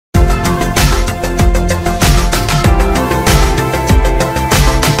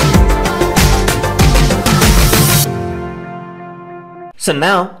So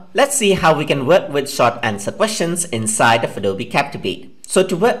now let's see how we can work with short answer questions inside of Adobe Captivate. So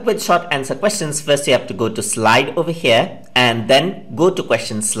to work with short answer questions, first you have to go to slide over here and then go to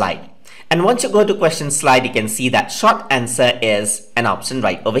question slide. And once you go to question slide, you can see that short answer is an option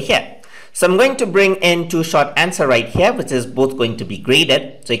right over here. So I'm going to bring in two short answer right here, which is both going to be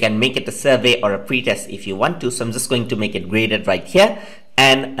graded. So you can make it a survey or a pretest if you want to. So I'm just going to make it graded right here.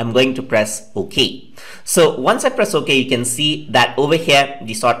 And I'm going to press OK. So once I press OK, you can see that over here,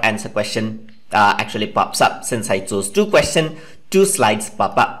 the short answer question actually pops up. Since I chose two questions, two slides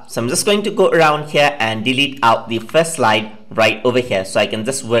pop up. So I'm just going to go around here and delete out the first slide right over here. So I can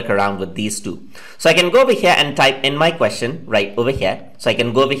just work around with these two. So I can go over here and type in my question right over here. So I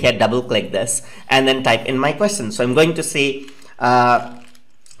can go over here, double click this and then type in my question. So I'm going to say,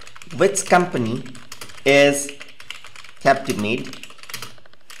 which company is Captivate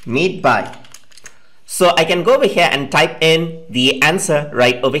made by? So I can go over here and type in the answer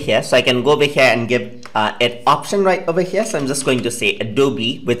right over here. So I can go over here and give it option right over here. So I'm just going to say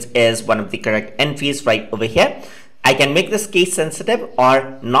Adobe, which is one of the correct entries right over here. I can make this case sensitive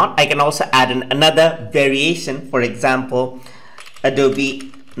or not. I can also add in another variation, for example,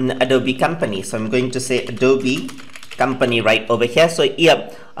 Adobe company. So I'm going to say Adobe company right over here. So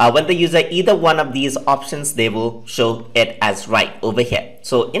yeah, when the user either one of these options, they will show it as right over here.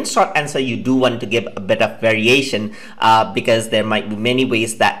 So in short answer, you do want to give a bit of variation because there might be many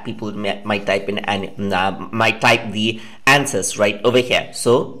ways that people might type in and might type the answers right over here.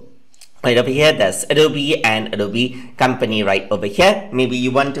 So right over here, there's Adobe and Adobe company right over here. Maybe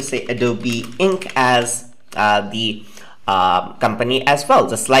you want to say Adobe Inc. as the company as well,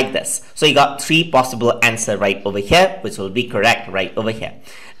 just like this. So you got three possible answer right over here, which will be correct right over here.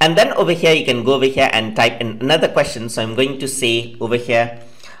 And then over here, you can go over here and type in another question. So I'm going to say over here,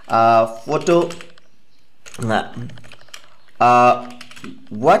 photo,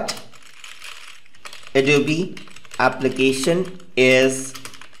 what Adobe application is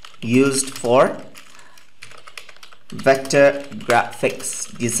used for vector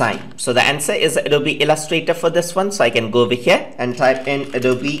graphics design? So the answer is Adobe Illustrator for this one. So I can go over here and type in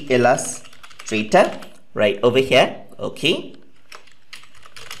Adobe Illustrator right over here. Okay.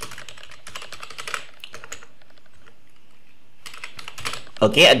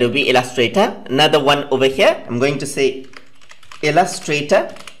 Okay, Adobe Illustrator. Another one over here. I'm going to say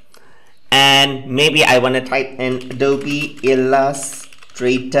Illustrator. And maybe I want to type in Adobe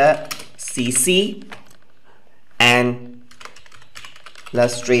Illustrator CC and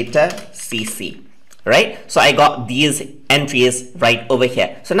Illustrator CC, right? So I got these entries right over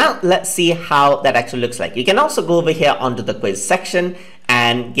here. So now let's see how that actually looks like. You can also go over here onto the quiz section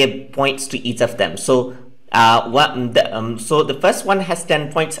and give points to each of them. So so the first one has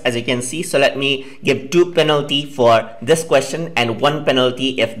 10 points, as you can see. So let me give 2 penalty for this question and 1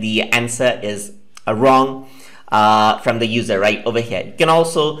 penalty if the answer is wrong from the user right over here. You can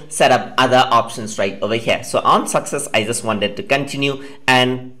also set up other options right over here. So on success, I just wanted to continue,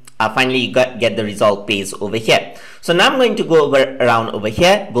 and finally you get the result page over here. So now I'm going to go around over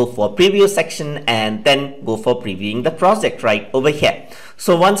here, go for preview section, and then go for previewing the project right over here.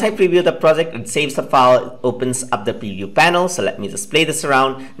 So once I preview the project, it saves the file, it opens up the preview panel. So let me just play this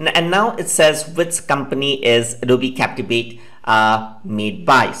around, and now it says which company is Adobe Captivate made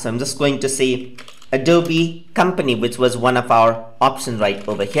by. So I'm just going to say Adobe company, which was one of our options right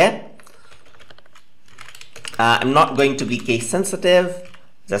over here. I'm not going to be case sensitive,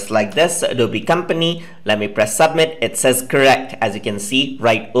 just like this. Adobe company, let me press submit. It says correct, as you can see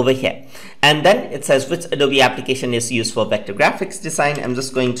right over here. And then it says which Adobe application is used for vector graphics design. I'm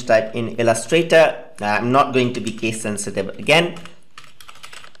just going to type in Illustrator. I'm not going to be case sensitive again.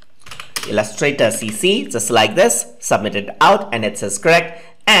 Illustrator CC, just like this, submit it out, and it says correct.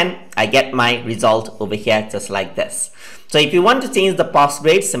 And I get my result over here just like this. So if you want to change the pass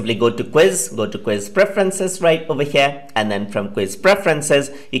grade, simply go to quiz preferences right over here, and then from quiz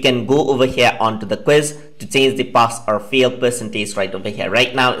preferences you can go over here onto the quiz to change the pass or fail percentage right over here.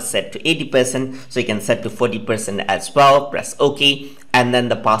 Right now it's set to 80%, so you can set to 40% as well. Press OK, and then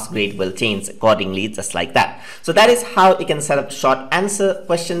the pass grade will change accordingly, just like that. So that is how you can set up short answer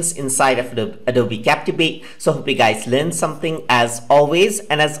questions inside of Adobe Captivate. So hope you guys learned something as always,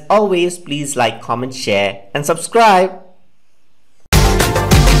 and as always, please like, comment, share and subscribe.